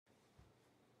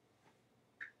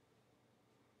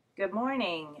Good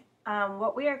morning.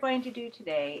 What we are going to do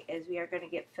today is we are going to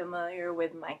get familiar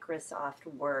with Microsoft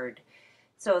Word.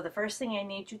 So the first thing I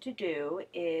need you to do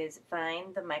is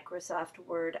find the Microsoft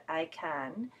Word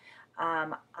icon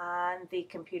on the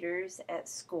computers at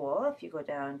school. If you go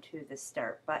down to the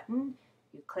Start button,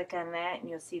 you click on that and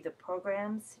you'll see the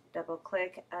programs. Double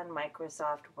click on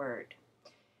Microsoft Word.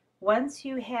 Once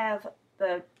you have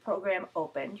the program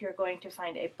opened, you're going to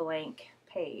find a blank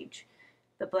page.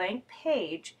 The blank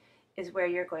page is where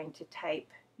you're going to type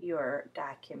your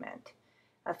document.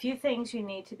 A few things you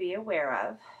need to be aware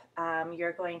of.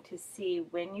 You're going to see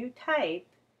when you type,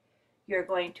 you're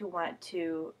going to want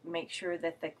to make sure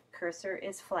that the cursor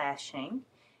is flashing.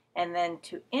 And then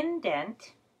to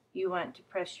indent, you want to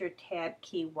press your tab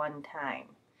key one time.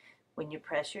 When you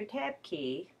press your tab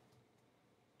key,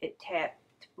 it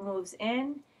moves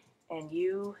in and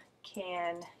you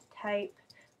can type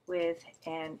with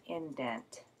an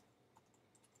indent.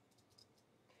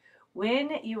 When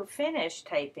you finish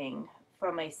typing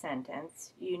from a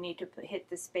sentence, you need to hit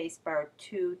the space bar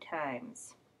 2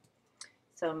 times.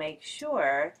 So make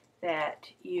sure that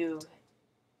you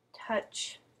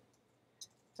touch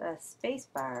the space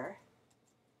bar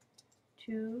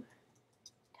 2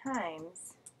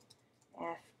 times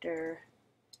after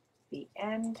the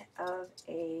end of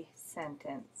a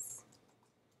sentence.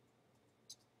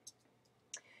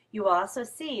 You will also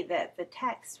see that the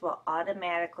text will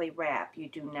automatically wrap. You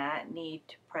do not need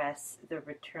to press the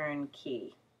return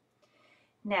key.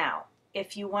 Now,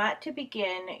 if you want to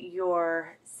begin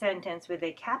your sentence with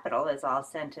a capital, as all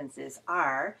sentences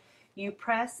are, you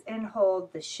press and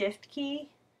hold the Shift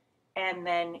key and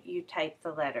then you type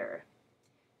the letter.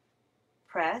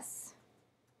 Press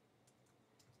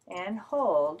and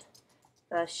hold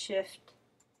the Shift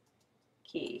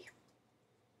key.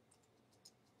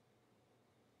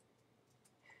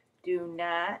 Do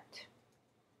not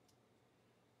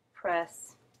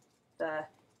press the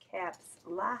caps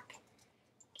lock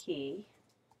key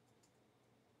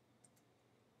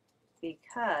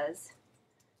because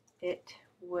it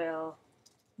will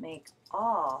make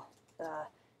all the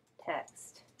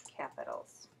text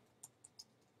capitals.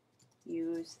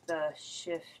 Use the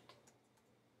Shift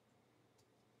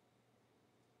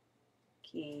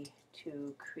key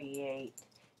to create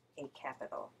a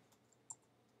capital.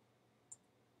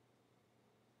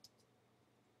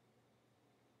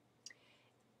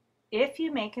 If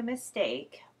you make a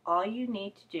mistake, all you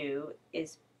need to do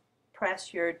is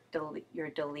press your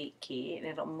delete key and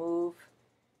it'll move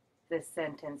the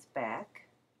sentence back.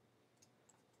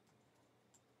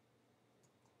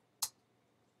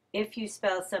 If you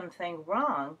spell something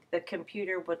wrong, the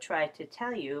computer will try to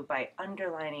tell you by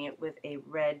underlining it with a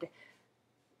red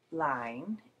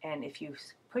line. And if you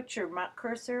put your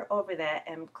cursor over that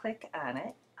and click on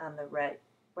it on the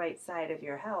right side of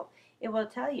your help, it will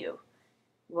tell you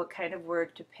what kind of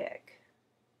word to pick.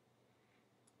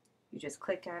 You just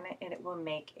click on it and it will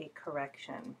make a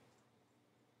correction.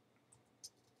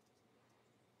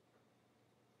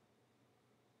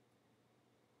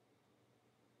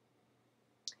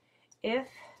 If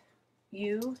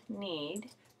you need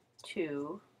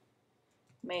to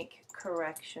make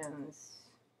corrections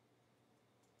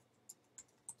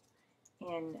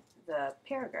in the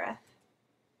paragraph,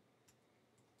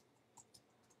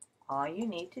 all you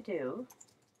need to do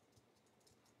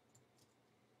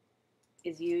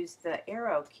is use the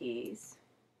arrow keys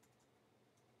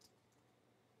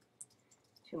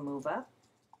to move up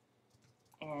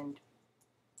and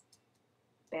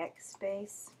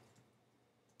backspace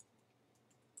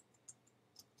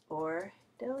or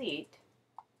delete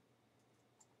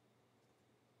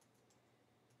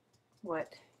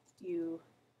what you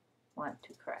want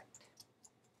to correct.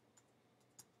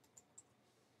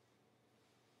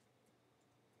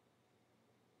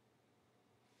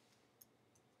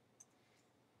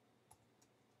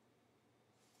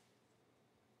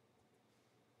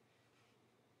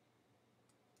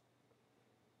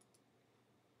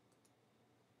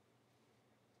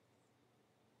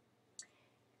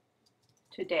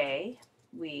 Today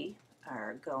we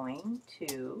are going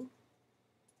to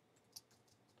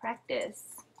practice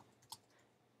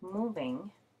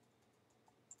moving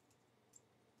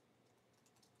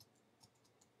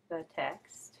the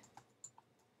text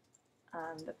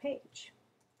on the page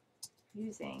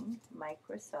using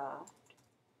Microsoft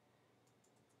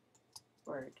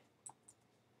Word.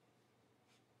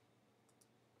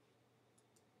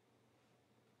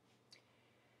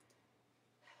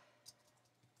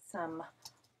 Some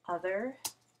other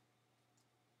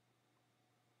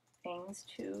things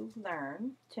to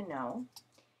learn, to know,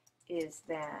 is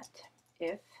that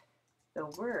if the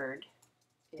word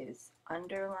is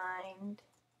underlined,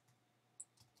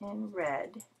 in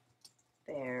red,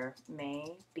 there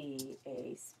may be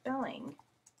a spelling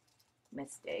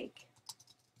mistake.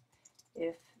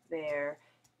 If there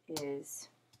is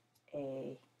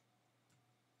a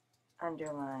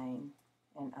underline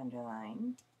and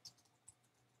underline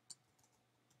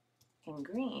in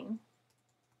green,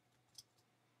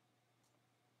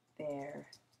 there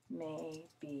may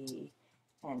be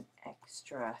an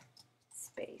extra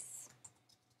space.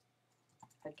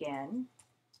 Again,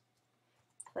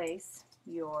 place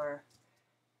your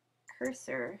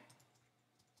cursor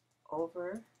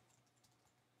over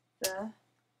the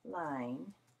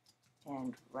line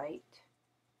and right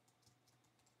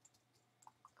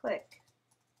click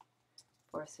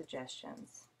for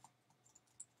suggestions.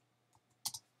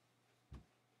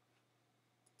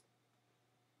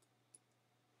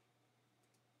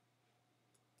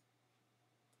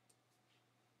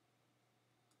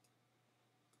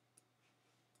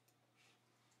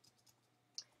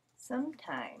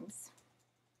 Sometimes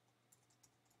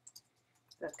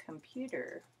the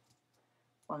computer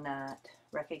will not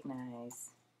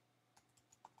recognize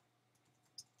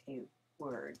a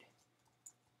word.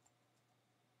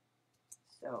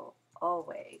 So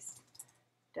always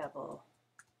double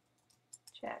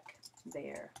check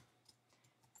their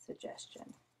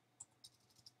suggestion.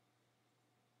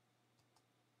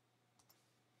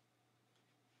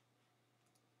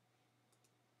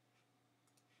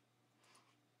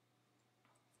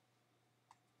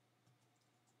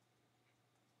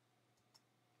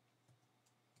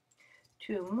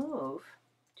 To move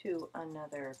to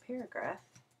another paragraph,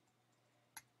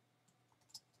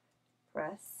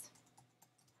 press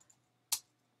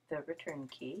the return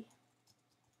key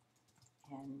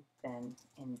and then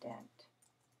indent.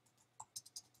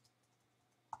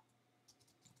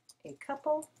 A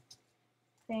couple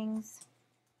things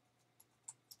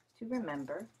to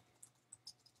remember: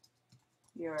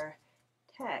 your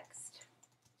text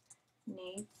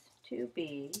needs to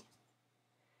be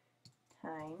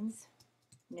Times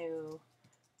New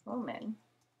Roman,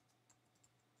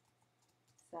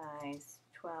 size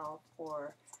 12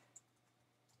 or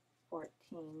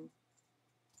 14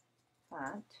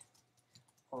 font,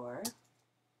 or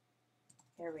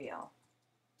Arial,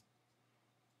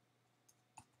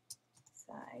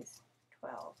 size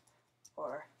 12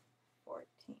 or 14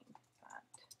 font.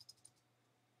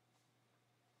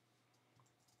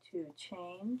 To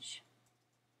change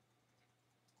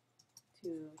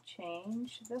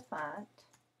the font,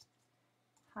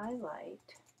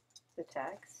 highlight the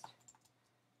text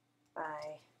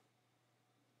by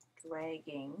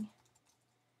dragging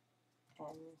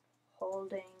and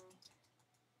holding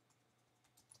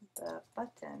the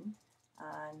button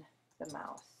on the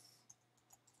mouse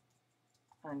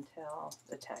until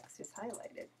the text is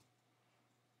highlighted.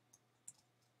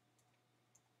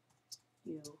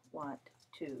 You want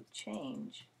to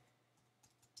change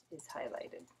is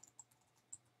highlighted.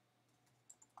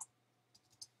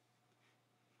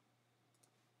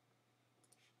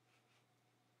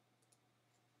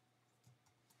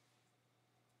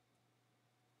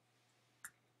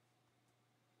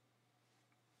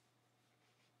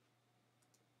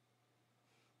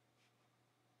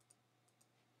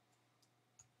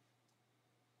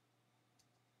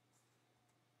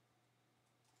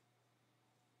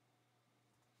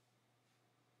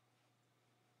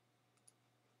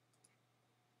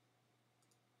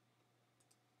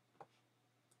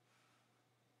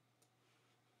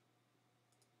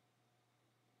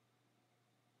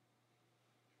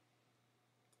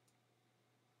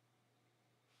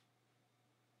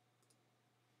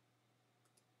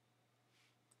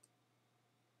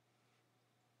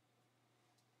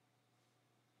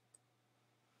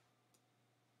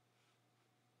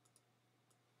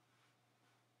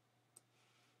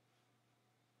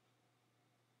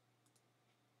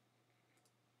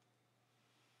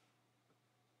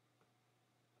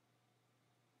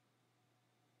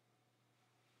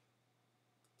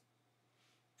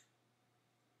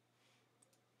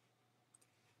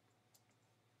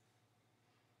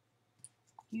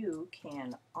 You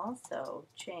can also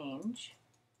change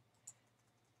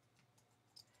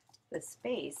the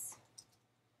space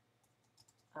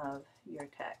of your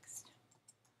text.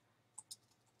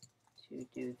 To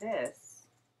do this,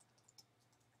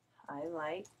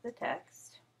 highlight the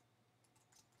text,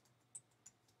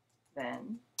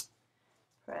 then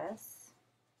press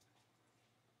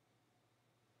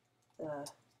the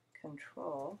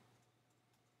Control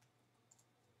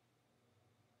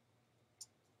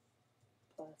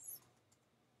plus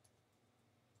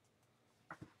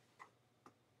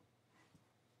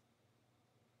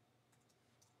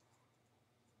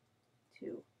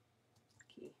two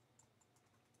key.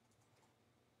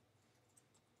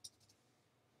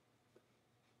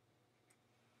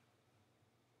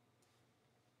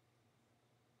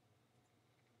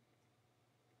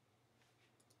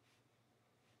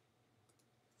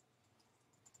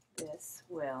 This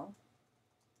will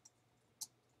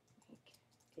make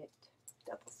it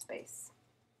double space.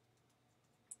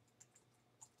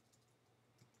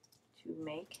 To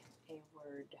make a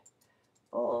word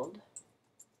bold,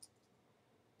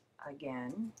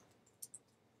 again,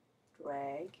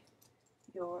 drag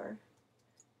your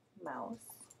mouse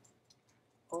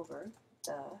over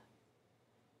the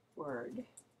word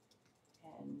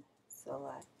and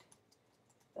select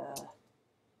the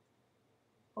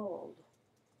bold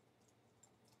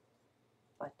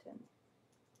button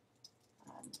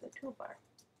on the toolbar.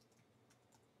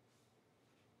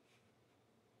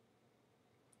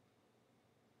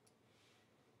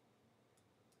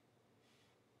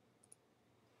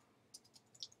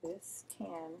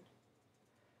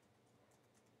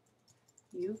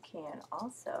 You can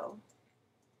also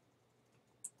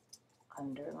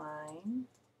underline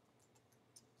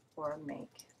or make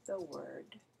the word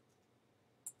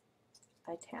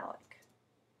italic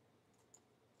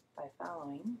by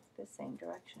following the same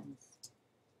directions.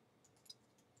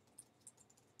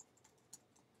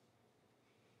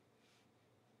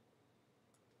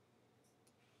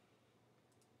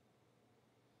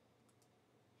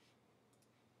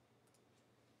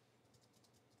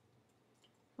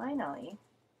 Finally,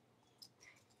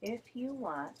 if you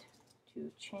want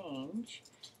to change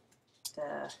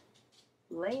the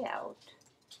layout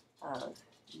of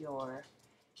your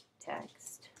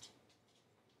text,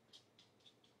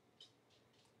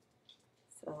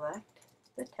 select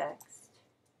the text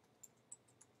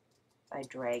by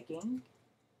dragging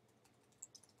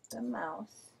the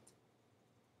mouse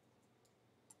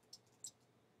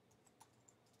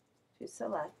to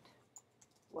select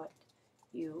what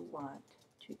you want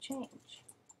to change.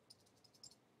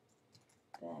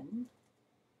 Then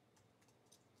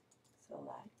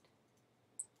select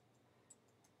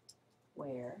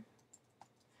where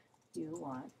you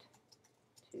want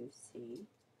to see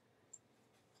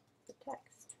the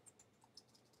text.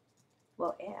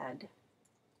 We'll add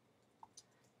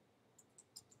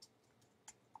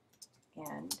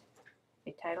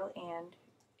a title and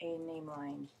a name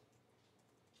line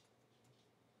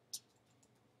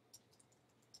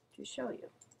to show you.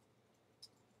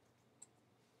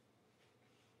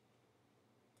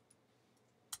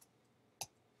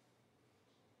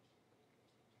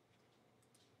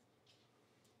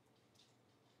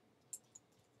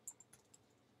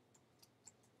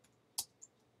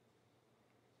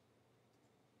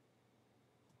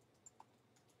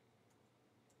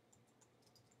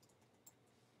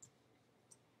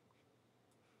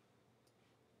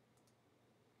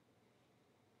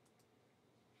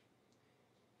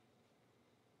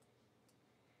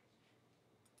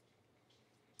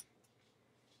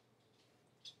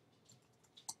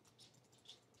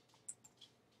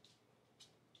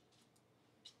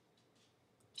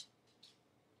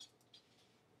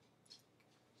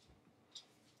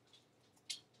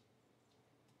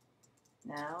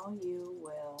 Now you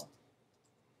will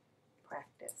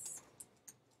practice.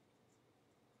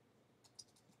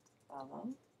 Follow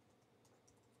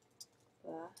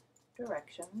the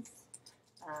directions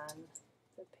on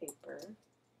the paper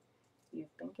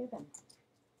you've been given.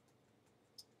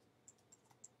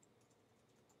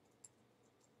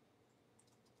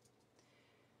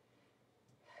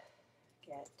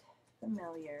 Get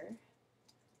familiar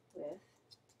with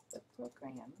the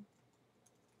program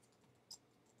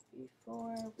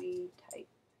before we type.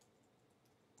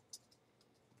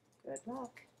 Good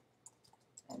luck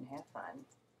and have fun.